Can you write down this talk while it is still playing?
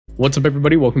What's up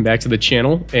everybody, welcome back to the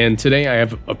channel, and today I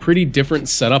have a pretty different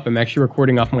setup. I'm actually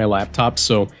recording off my laptop,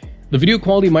 so the video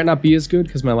quality might not be as good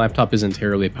because my laptop isn't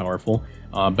terribly powerful,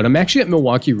 but I'm actually at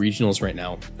Milwaukee Regionals right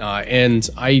now, and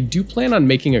I do plan on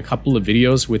making a couple of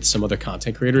videos with some other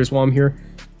content creators while I'm here.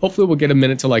 Hopefully we'll get a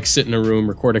minute to like sit in a room,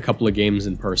 record a couple of games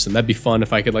in person. That'd be fun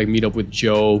if I could like meet up with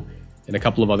Joe and a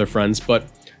couple of other friends, but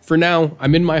for now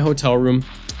I'm in my hotel room,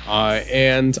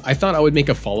 and I thought I would make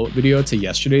a follow-up video to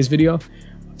yesterday's video.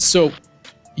 So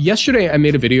yesterday I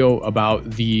made a video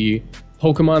about the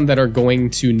Pokemon that are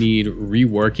going to need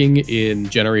reworking in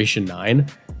Generation 9,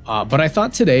 but I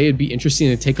thought today it'd be interesting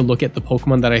to take a look at the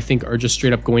Pokemon that I think are just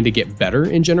straight up going to get better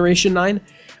in Generation 9.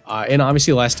 And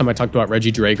obviously last time I talked about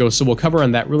Regidrago, so we'll cover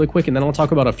on that really quick, and then I'll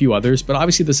talk about a few others, but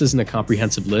obviously this isn't a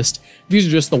comprehensive list. These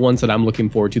are just the ones that I'm looking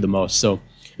forward to the most. So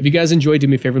if you guys enjoyed, do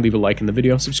me a favor, leave a like in the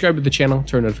video, subscribe to the channel,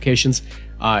 turn notifications,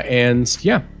 and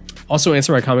yeah. Also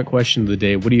answer my comment question of the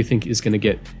day. What do you think is going to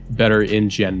get better in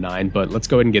Gen 9? But let's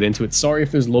go ahead and get into it. Sorry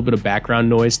if there's a little bit of background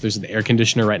noise. There's an air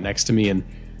conditioner right next to me, and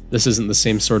this isn't the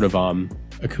same sort of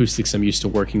acoustics I'm used to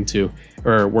working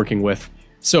with.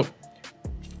 So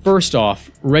first off,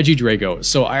 Regidrago.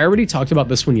 So I already talked about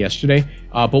this one yesterday,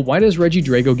 but why does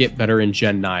Regidrago get better in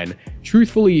Gen 9?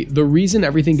 Truthfully, the reason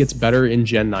everything gets better in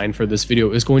Gen 9 for this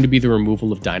video is going to be the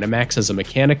removal of Dynamax as a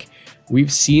mechanic.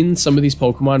 We've seen some of these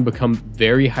Pokemon become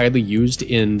very highly used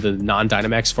in the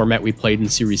non-Dynamax format we played in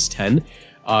Series 10.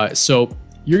 So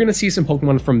you're going to see some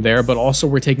Pokemon from there, but also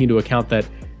we're taking into account that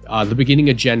the beginning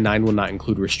of Gen 9 will not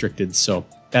include restricted, so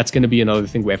that's going to be another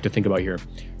thing we have to think about here.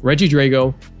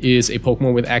 Regidrago is a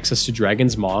Pokemon with access to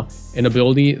Dragon's Maw, an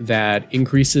ability that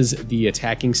increases the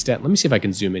attacking stat. Let me see if I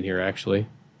can zoom in here, actually.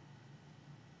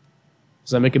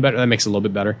 Does that make it better? That makes it a little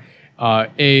bit better.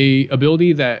 A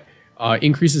ability that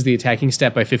increases the attacking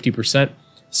stat by 50%.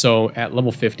 So at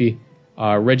level 50,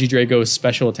 Regidrago's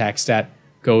special attack stat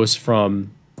goes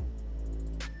from,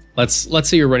 let's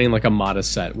say you're running like a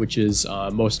Modest set, which is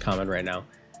most common right now.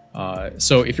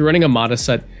 So if you're running a Modest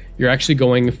set, you're actually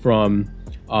going from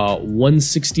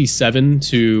 167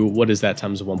 to, what is that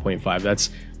times 1.5?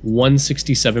 That's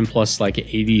 167 plus like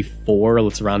 84,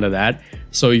 let's round to that.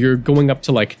 So you're going up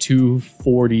to like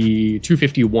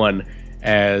 251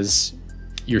 as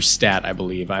your stat, I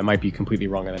believe. I might be completely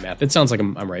wrong on the math. It sounds like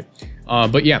I'm right.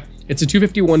 But yeah, it's a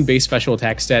 251 base special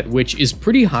attack stat, which is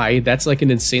pretty high. That's like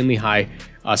an insanely high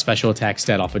special attack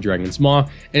stat off of Dragon's Maw.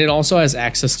 And it also has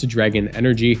access to Dragon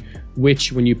Energy,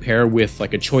 which when you pair with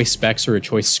like a Choice Specs or a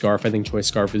Choice Scarf, I think Choice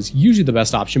Scarf is usually the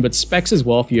best option, but Specs as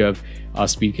well if you have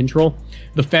speed control.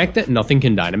 The fact that nothing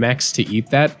can Dynamax to eat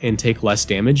that and take less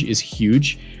damage is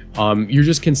huge. You're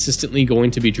just consistently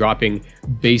going to be dropping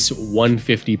base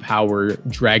 150 power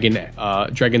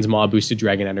Dragon's Maw boosted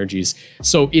Dragon Energies.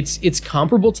 So it's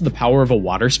comparable to the power of a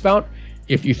Water Spout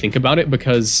if you think about it,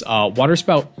 because Water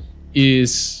Spout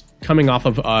is coming off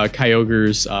of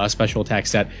Kyogre's special attack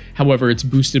stat. However, it's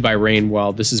boosted by Rain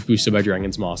while this is boosted by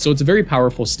Dragon's Maw. So it's a very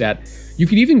powerful stat. You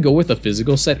could even go with a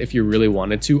physical set if you really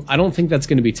wanted to. I don't think that's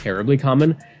going to be terribly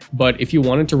common, but if you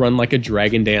wanted to run like a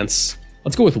Dragon Dance,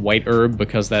 let's go with White Herb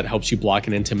because that helps you block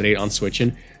and intimidate on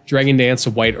switching. Dragon Dance,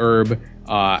 White Herb,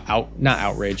 not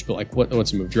Outrage, but like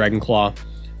what's the move? Dragon Claw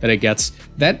that it gets.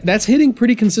 That's hitting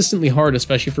pretty consistently hard,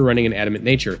 especially if you're running an Adamant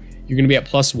Nature. You're going to be at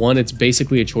 +1. It's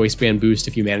basically a Choice Band boost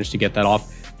if you manage to get that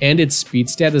off. And its speed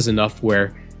stat is enough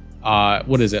where,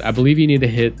 what is it? I believe you need to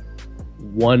hit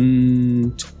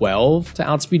 112 to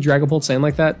outspeed Dragapult, something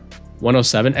like that.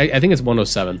 107. I think it's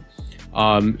 107.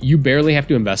 You barely have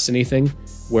to invest anything,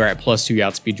 where at +2 you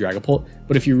outspeed Dragapult.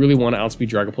 But if you really want to outspeed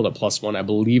Dragapult at +1, I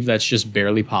believe that's just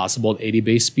barely possible at 80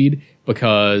 base speed,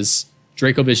 because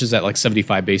Dracovish is at like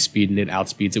 75 base speed and it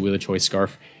outspeeds it with a Choice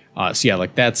Scarf. So yeah,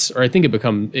 like that's, or I think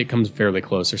it comes fairly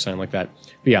close or something like that.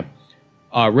 But yeah,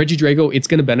 Regidrago, it's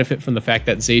going to benefit from the fact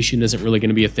that Zacian isn't really going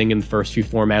to be a thing in the first few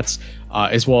formats,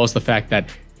 as well as the fact that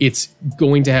it's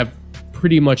going to have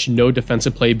pretty much no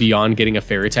defensive play beyond getting a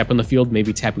Fairy Tap on the field,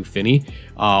 maybe Tapu Fini,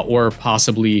 or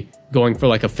possibly going for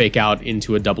like a Fake Out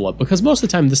into a double up, because most of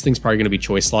the time this thing's probably going to be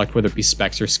choice locked, whether it be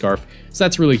Specs or Scarf. So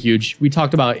that's really huge. We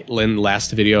talked about it in the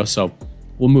last video, so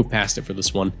we'll move past it for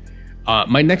this one.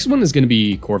 My next one is going to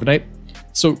be Corviknight.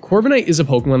 So Corviknight is a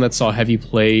Pokemon that saw heavy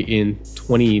play in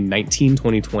 2019,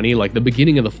 2020, like the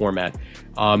beginning of the format.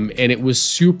 And it was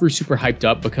super hyped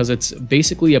up because it's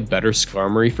basically a better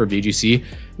Skarmory for VGC.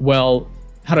 Well,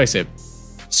 how do I say it?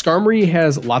 Skarmory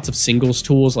has lots of singles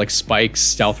tools like spikes,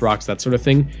 stealth rocks, that sort of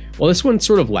thing. Well, this one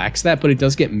sort of lacks that, but it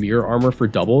does get mirror armor for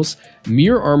doubles.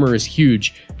 Mirror armor is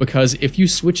huge because if you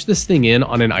switch this thing in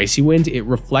on an Icy Wind, it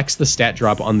reflects the stat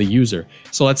drop on the user.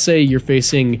 So let's say you're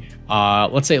facing,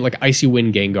 let's say like Icy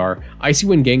Wind Gengar. Icy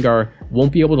Wind Gengar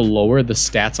won't be able to lower the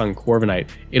stats on Corviknight.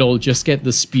 It'll just get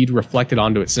the speed reflected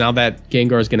onto it. So now that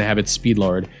Gengar is going to have its speed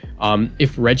lowered.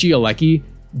 If Regieleki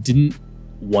didn't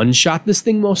one-shot this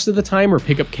thing most of the time or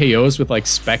pick up KOs with like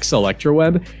Specs Electro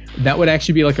Web, that would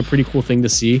actually be like a pretty cool thing to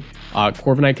see.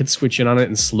 Corviknight could switch in on it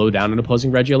and slow down an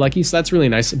opposing Regieleki, so that's really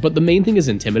nice. But the main thing is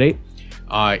Intimidate.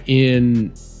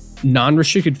 In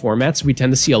non-restricted formats, we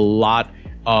tend to see a lot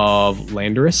of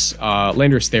Landorus,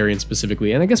 Landorus Therian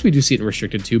specifically, and I guess we do see it in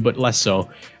restricted too, but less so.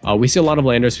 We see a lot of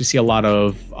Landorus, we see a lot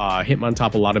of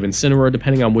Hitmontop, a lot of Incineroar,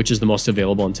 depending on which is the most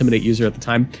available Intimidate user at the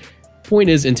time. Point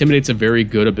is, Intimidate's a very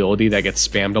good ability that gets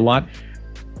spammed a lot.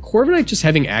 Corviknight just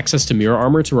having access to Mirror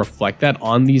Armor to reflect that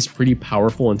on these pretty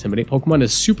powerful Intimidate Pokemon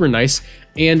is super nice,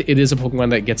 and it is a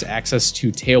Pokemon that gets access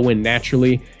to Tailwind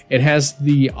naturally. It has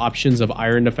the options of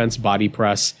Iron Defense, Body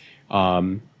Press,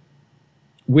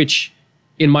 which,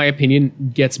 in my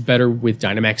opinion, gets better with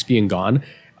Dynamax being gone.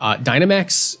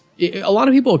 Dynamax, a lot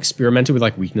of people experimented with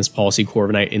like Weakness Policy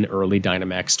Corviknight in early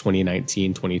Dynamax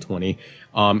 2019, 2020,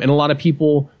 and a lot of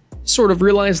people sort of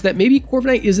realized that maybe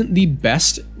Corviknight isn't the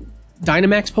best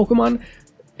Dynamax Pokemon,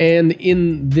 and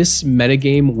in this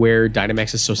metagame where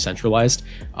Dynamax is so centralized,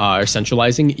 or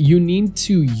centralizing, you need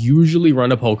to usually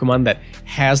run a Pokemon that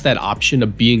has that option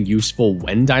of being useful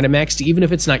when Dynamaxed, even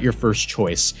if it's not your first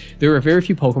choice. There are very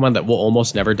few Pokemon that will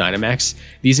almost never Dynamax.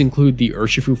 These include the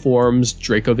Urshifu forms,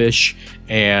 Dracovish,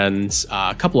 and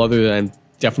a couple other that I'm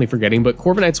definitely forgetting, but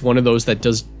Corviknight's one of those that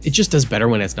just does better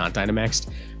when it's not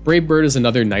Dynamaxed. Brave Bird is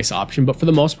another nice option, but for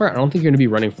the most part, I don't think you're going to be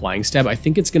running Flying Stab. I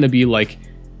think it's going to be like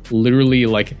literally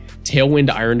like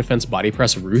Tailwind, Iron Defense, Body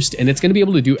Press, Roost, and it's going to be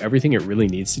able to do everything it really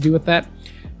needs to do with that.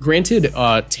 Granted,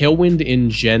 Tailwind in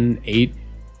Gen 8,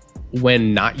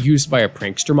 when not used by a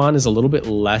Prankstermon, is a little bit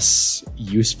less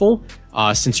useful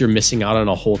since you're missing out on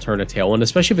a whole turn of Tailwind,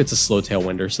 especially if it's a slow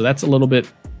Tailwinder, so that's a little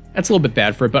bit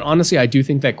bad for it. But honestly, I do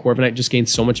think that Corviknight just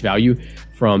gains so much value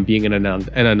from being in a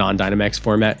non-Dynamax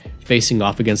format, facing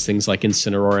off against things like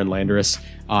Incineroar and Landorus,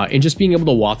 and just being able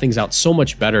to wall things out so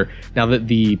much better now that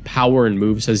the power and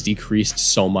moves has decreased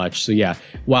so much. So yeah,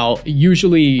 while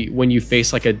usually when you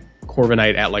face like a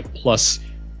Corviknight at like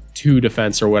 +2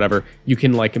 defense or whatever, you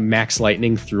can like max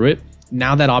lightning through it.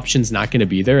 Now that option's not going to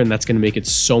be there, and that's going to make it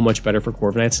so much better for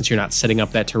Corviknight since you're not setting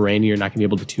up that terrain and you're not going to be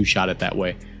able to two-shot it that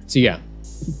way. So yeah.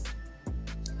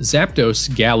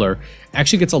 Zapdos Galar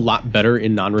actually gets a lot better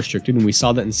in non-restricted, and we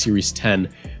saw that in Series 10.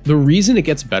 The reason it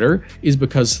gets better is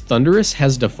because Thundurus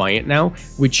has Defiant now,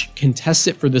 which contests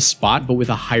it for this spot, but with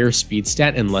a higher speed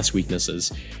stat and less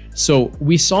weaknesses. So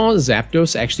we saw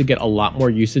Zapdos actually get a lot more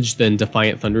usage than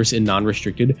Defiant Thundurus in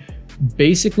non-restricted,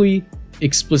 basically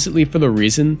explicitly for the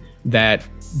reason that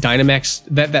Dynamax,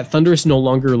 that Thundurus no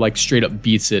longer like straight up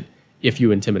beats it if you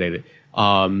intimidate it.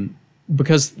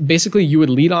 Because basically you would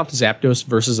lead off Zapdos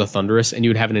versus a Thundurus and you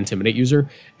would have an Intimidate user.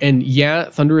 And yeah,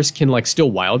 Thundurus can like still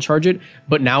wild charge it,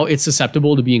 but now it's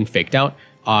susceptible to being faked out.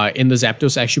 And the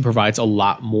Zapdos actually provides a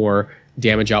lot more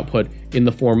damage output in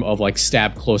the form of like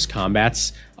stab close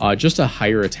combats, just a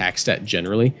higher attack stat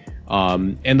generally.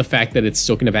 And the fact that it's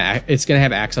still gonna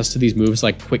have access to these moves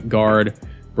like Quick Guard,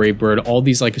 Brave Bird, all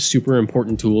these like super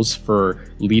important tools for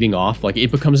leading off. Like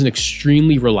it becomes an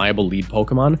extremely reliable lead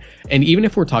Pokemon. And even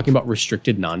if we're talking about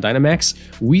restricted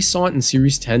non-Dynamax, we saw it in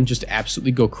Series 10 just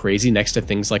absolutely go crazy next to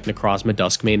things like Necrozma,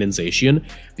 Duskmane, and Zacian.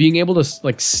 Being able to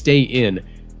like stay in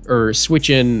or switch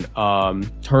in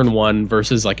turn 1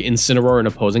 versus like Incineroar and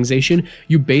opposing Zacian,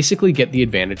 you basically get the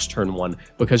advantage turn 1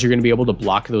 because you're going to be able to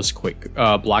block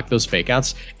those fake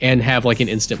outs and have like an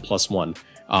instant +1.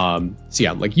 So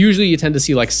yeah, like usually you tend to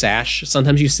see like Sash,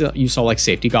 sometimes you saw like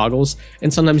Safety Goggles,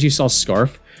 and sometimes you saw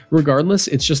Scarf. Regardless,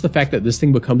 it's just the fact that this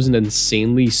thing becomes an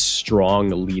insanely strong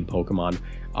lead Pokemon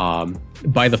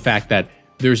by the fact that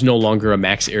there's no longer a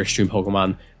max Airstream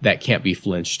Pokemon that can't be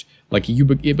flinched. Like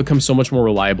it becomes so much more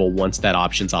reliable once that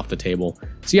option's off the table.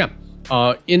 So yeah.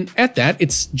 At that,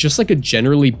 it's just like a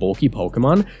generally bulky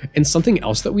Pokemon, and something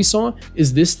else that we saw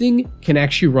is this thing can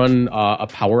actually run a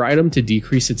power item to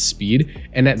decrease its speed,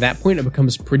 and at that point it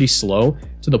becomes pretty slow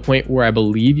to the point where I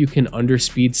believe you can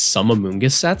underspeed some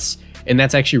Amoonguss sets, and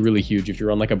that's actually really huge if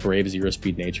you're on like a Brave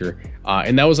 0-speed nature,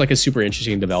 and that was like a super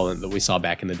interesting development that we saw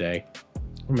back in the day.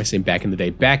 What am I saying back in the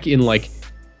day? Back in like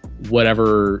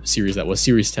whatever series that was,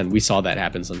 Series 10, we saw that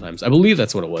happen sometimes. I believe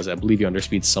that's what it was. I believe you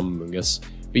underspeed some Amoonguss.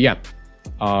 But yeah,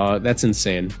 that's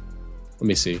insane. Let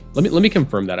me see. Let me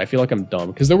confirm that. I feel like I'm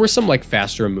dumb because there were some like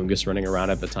faster Amoonguss running around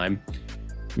at the time.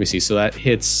 Let me see. So that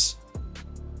hits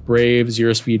Brave,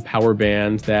 0 speed, Power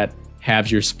Band. That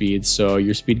halves your speed. So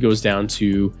your speed goes down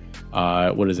to,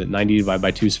 what is it? 90 divided by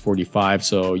 2 is 45.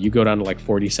 So you go down to like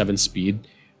 47 speed,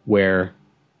 where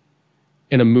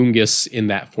an Amoonguss in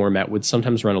that format would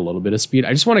sometimes run a little bit of speed.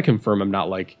 I just want to confirm I'm not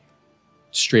like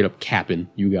straight up capping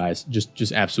you guys.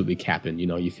 Just absolutely capping, you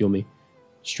know, you feel me?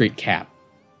 Straight cap.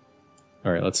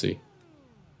 All right, let's see.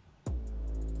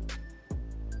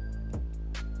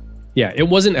 Yeah, it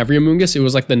wasn't every Amoonguss. It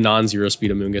was like the non-zero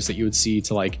speed Amoonguss that you would see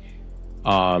to like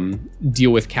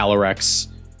deal with Calyrex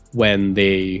when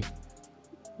they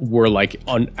were like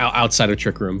outside of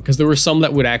Trick Room, because there were some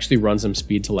that would actually run some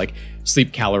speed to like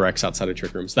sleep Calyrex outside of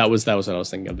Trick Rooms. That was what I was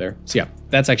thinking of there. So yeah,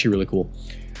 that's actually really cool.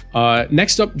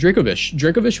 Next up, Dracovish.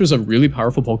 Dracovish was a really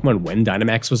powerful Pokemon when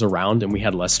Dynamax was around and we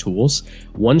had less tools.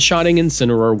 One-shotting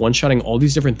Incineroar, one-shotting all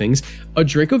these different things. A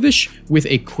Dracovish with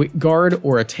a Quick Guard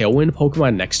or a Tailwind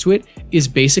Pokemon next to it is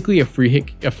basically a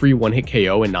free one-hit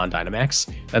KO in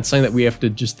non-Dynamax. That's something that we have to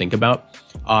just think about.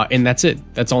 And that's it.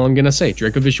 That's all I'm gonna say.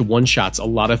 Dracovish one-shots a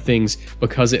lot of things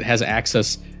because it has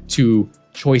access to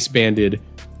Choice Banded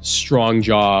Strong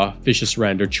Jaw Vicious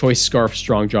Rend, or Choice Scarf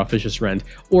Strong Jaw Vicious Rend,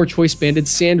 or Choice Banded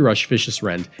Sandrush Vicious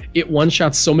Rend. It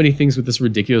one-shots so many things with this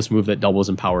ridiculous move that doubles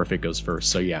in power if it goes first.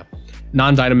 So yeah,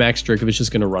 non-Dynamax Dracovish is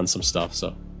going to run some stuff.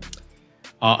 So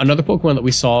another Pokemon that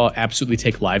we saw absolutely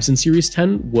take lives in Series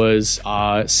 10 was Sheer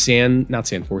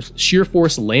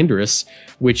Force Landorus,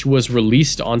 which was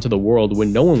released onto the world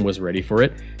when no one was ready for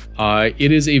it.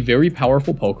 It is a very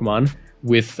powerful Pokemon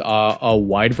with a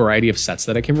wide variety of sets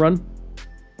that it can run.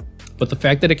 But the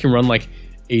fact that it can run like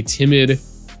a timid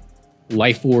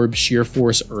Life Orb, Sheer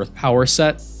Force, Earth Power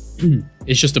set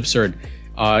is just absurd.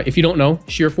 If you don't know,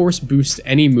 Sheer Force boosts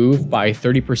any move by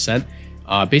 30%,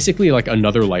 basically like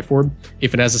another Life Orb,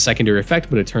 if it has a secondary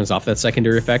effect, but it turns off that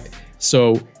secondary effect.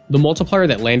 So the multiplier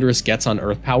that Landorus gets on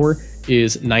Earth Power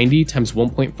is 90 times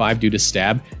 1.5 due to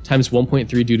Stab, times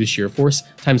 1.3 due to Sheer Force,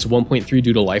 times 1.3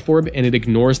 due to Life Orb, and it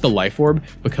ignores the Life Orb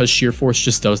because Sheer Force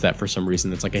just does that for some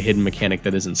reason. It's like a hidden mechanic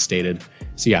that isn't stated.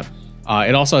 So yeah,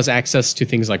 it also has access to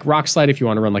things like Rock Slide if you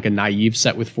want to run like a naive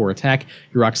set with 4 attack.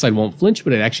 Your Rock Slide won't flinch,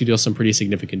 but it actually deals some pretty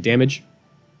significant damage.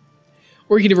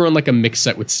 Or you could even run like a mixed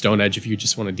set with Stone Edge if you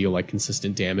just want to deal like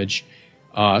consistent damage.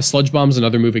 Sludge Bomb's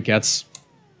another move it gets.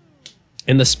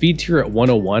 And the speed tier at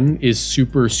 101 is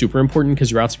super, super important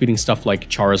because you're outspeeding stuff like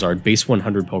Charizard, base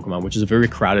 100 Pokemon, which is a very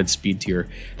crowded speed tier.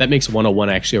 That makes 101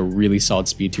 actually a really solid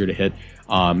speed tier to hit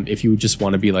if you just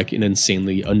want to be like an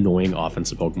insanely annoying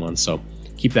offensive Pokemon. So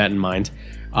keep that in mind.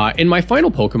 And my final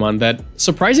Pokemon that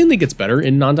surprisingly gets better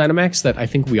in non-Dynamax that I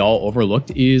think we all overlooked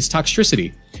is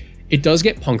Toxtricity. It does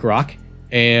get Punk Rock,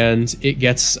 and it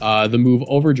gets the move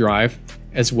Overdrive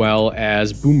as well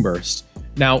as Boom Burst.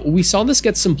 Now, we saw this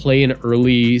get some play in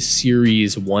early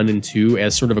Series 1 and 2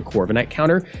 as sort of a Corviknight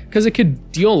counter, because it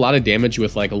could deal a lot of damage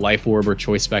with like a Life Orb or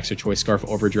Choice Specs or Choice Scarf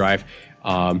Overdrive,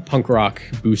 Punk Rock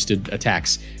boosted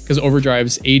attacks, because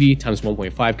Overdrive's 80 times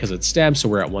 1.5 because it's Stab, so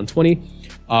we're at 120,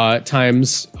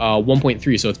 times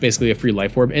 1.3, so it's basically a free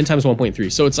Life Orb, and times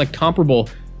 1.3, so it's like comparable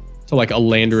to like a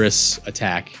Landorus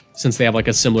attack, since they have like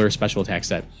a similar special attack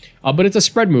set. But it's a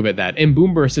spread move at that, and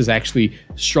Boom Burst is actually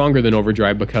stronger than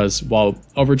Overdrive because while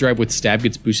Overdrive with Stab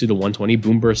gets boosted to 120,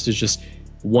 Boom Burst is just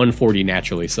 140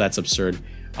 naturally, so that's absurd.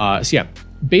 So yeah,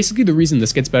 basically the reason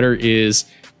this gets better is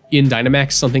in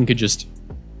Dynamax, something could just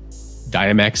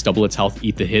Dynamax, double its health,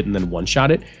 eat the hit, and then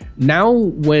one-shot it. Now,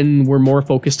 when we're more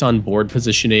focused on board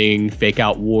positioning, Fake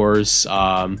Out Wars,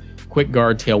 Quick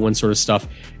Guard, Tailwind sort of stuff,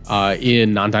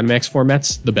 in non-Dynamax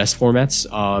formats, the best formats,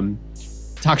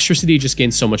 Toxtricity just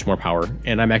gains so much more power,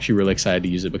 and I'm actually really excited to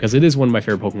use it because it is one of my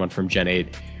favorite Pokemon from Gen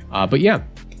 8. But yeah,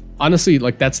 honestly,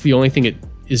 like that's the only thing it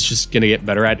is just going to get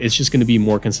better at. It's just going to be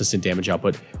more consistent damage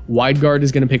output. Wide Guard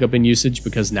is going to pick up in usage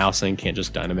because now something can't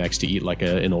just Dynamax to eat like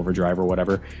an Overdrive or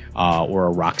whatever, or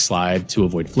a Rock Slide to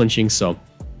avoid flinching. So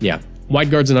yeah,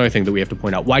 Wide Guard's another thing that we have to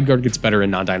point out. Wide Guard gets better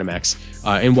in non-Dynamax,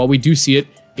 and while we do see it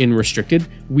in Restricted,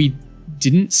 we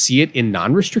didn't see it in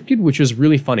non-restricted, which was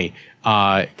really funny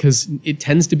because it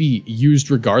tends to be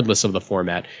used regardless of the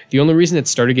format. The only reason it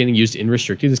started getting used in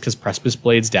restricted is because Precipice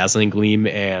Blades, Dazzling Gleam,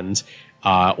 and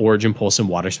Origin Pulse and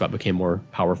Water Spout became more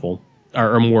powerful,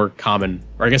 or more common,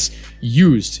 or I guess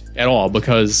used at all,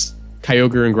 because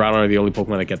Kyogre and Groudon are the only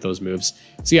Pokemon that get those moves.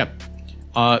 So yeah,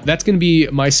 that's going to be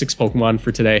my 6 Pokemon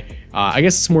for today. I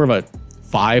guess it's more of a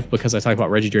 5 because I talked about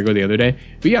Regidrago the other day.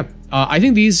 But yeah, I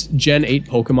think these Gen 8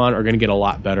 Pokemon are going to get a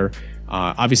lot better.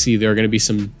 Obviously, there are going to be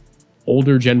some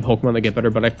older Gen Pokemon that get better,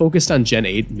 but I focused on Gen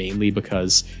 8 mainly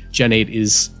because Gen 8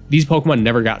 is, these Pokemon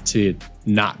never got to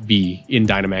not be in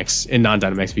Dynamax, in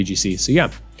non-Dynamax VGC. So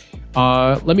yeah,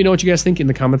 let me know what you guys think in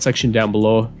the comment section down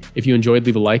below. If you enjoyed,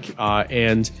 leave a like,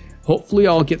 and hopefully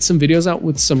I'll get some videos out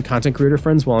with some content creator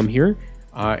friends while I'm here.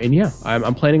 And yeah,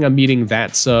 I'm planning on meeting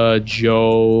That's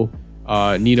Joe,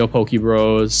 Nino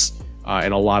Pokebros,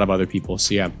 and a lot of other people.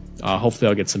 So yeah, hopefully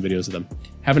I'll get some videos of them.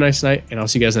 Have a nice night, and I'll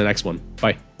see you guys in the next one.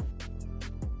 Bye.